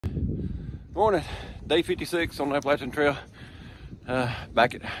Morning, day 56 on the Appalachian Trail.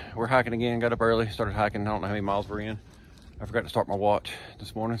 We're hiking again. Got up early, started hiking. I don't know how many miles we're in. I forgot to start my watch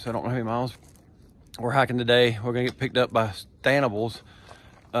this morning, so I don't know how many miles. We're hiking today. We're gonna get picked up by Stanimals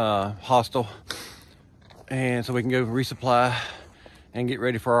Hostel, and so we can go resupply and get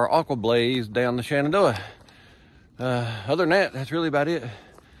ready for our Aqua blaze down the Shenandoah. Other than that, that's really about it.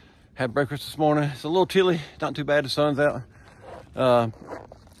 Had breakfast this morning. It's a little chilly, not too bad. The sun's out.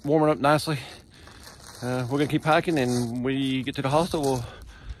 Warming up nicely. We're gonna keep hiking, and when we get to the hostel, we'll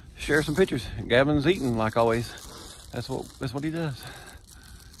share some pictures. Gavin's eating like always. That's what he does.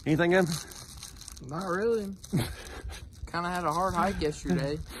 Anything, Gavin? Not really. Kind of had a hard hike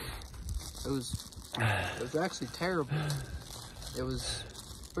yesterday. It was actually terrible. It was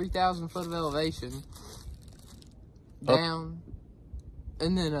 3,000 foot of elevation, down,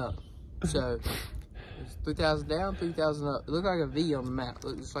 and then up. So it's 3,000 down, 3,000 up. It looked like a V on the map.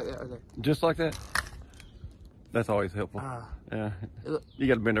 Look, just like that right there. Just like that? That's always helpful. Yeah. You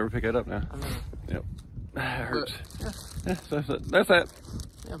got to bend over to pick that up now. I know. Yep. It hurts. Yeah. Yeah, that's that.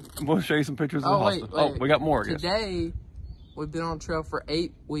 Yeah. We'll show you some pictures of the hostel. Wait. Oh, we got more, I guess. Today, we've been on trail for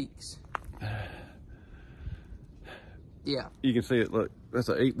 8 weeks. Yeah. You can see it. Look, that's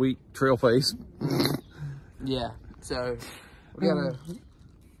an 8-week trail face. Yeah. So we gotta.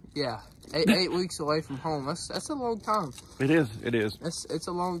 Yeah. 8 weeks away from home. That's a long time. It is. It is. It's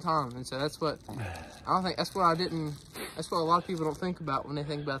a long time, and so that's what I don't think. That's what a lot of people don't think about when they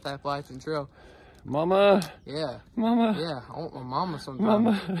think about the Appalachian Trail. Mama. Yeah. Mama. Yeah. I want my mama sometime.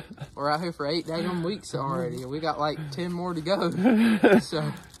 Mama. We're out here for 8 daggone weeks already, and we got like 10 more to go.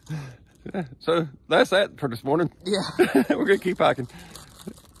 So. Yeah, so that's that for this morning. Yeah. We're gonna keep hiking.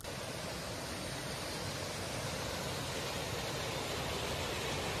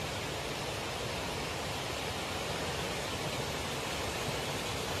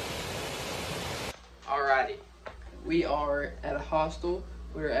 Alrighty, we are at a hostel.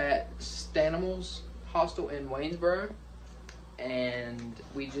 We're at Stanimals Hostel in Waynesboro, and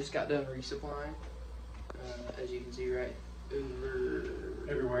we just got done resupplying. As you can see right over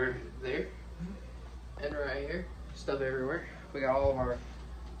Everywhere. there, and right here, stuff everywhere. We got all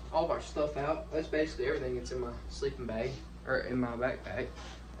of our stuff out. That's basically everything that's in my sleeping bag or in my backpack.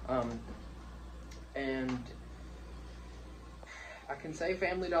 And I can say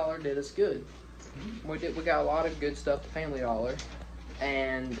Family Dollar did us good. We got a lot of good stuff to Family Dollar,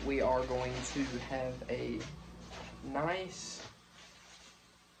 and we are going to have a nice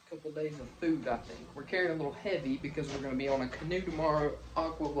couple days of food. I think we're carrying a little heavy because we're going to be on a canoe tomorrow,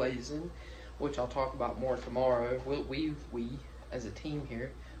 aqua blazing, which I'll talk about more tomorrow. We as a team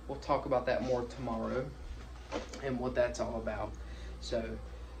here will talk about that more tomorrow and what that's all about. So,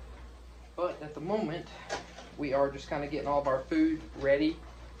 but at the moment we are just kind of getting all of our food ready,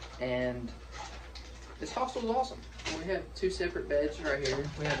 and this hostel is awesome. We have 2 separate beds right here.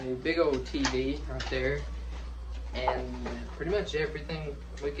 We have a big old TV right there, and pretty much everything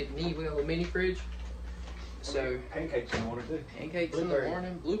we could need. We have a mini fridge. So Pancakes in the morning too. Pancakes in the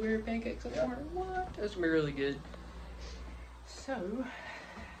morning, blueberry pancakes in the morning. What? That's gonna be really good. So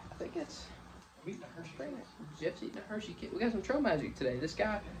I think it's Jeff's eating a Hershey kit. We got some trail magic today. This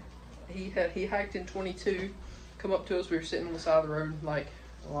guy, he hiked in 22. Come up to us. We were sitting on the side of the road, like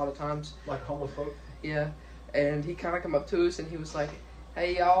a lot of times. Like homeless folk. Yeah, and he kind of come up to us and he was like,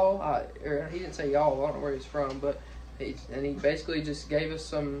 "Hey y'all," or he didn't say y'all. I don't know where he's from, but he basically just gave us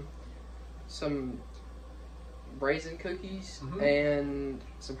some raisin cookies and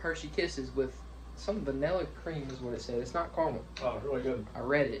some Hershey Kisses with some vanilla cream is what it said. It's not caramel. Oh, really good. I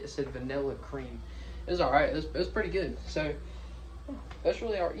read it. It said vanilla cream. It was all right. It was pretty good. So that's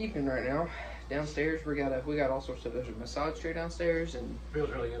really our evening right now. Downstairs we got all sorts of. There's a massage chair downstairs, and Feels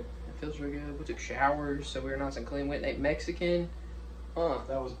really good. it feels really good. We took showers, so we were nice and clean. Went and ate Mexican. That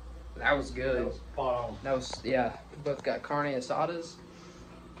was good. That was spot on. That was, yeah. We both got carne asadas.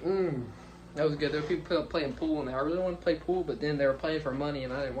 That was good. There were people playing pool, and I really wanted to play pool, but then they were playing for money,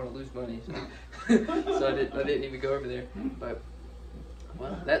 and I didn't want to lose money, so, so I didn't even go over there. But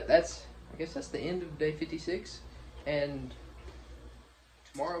well, that's I guess that's the end of day 56, and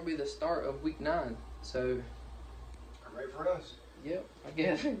tomorrow will be the start of week 9. So Ready for us? yep, I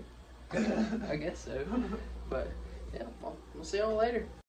guess I guess so. But yeah, we'll see y'all later.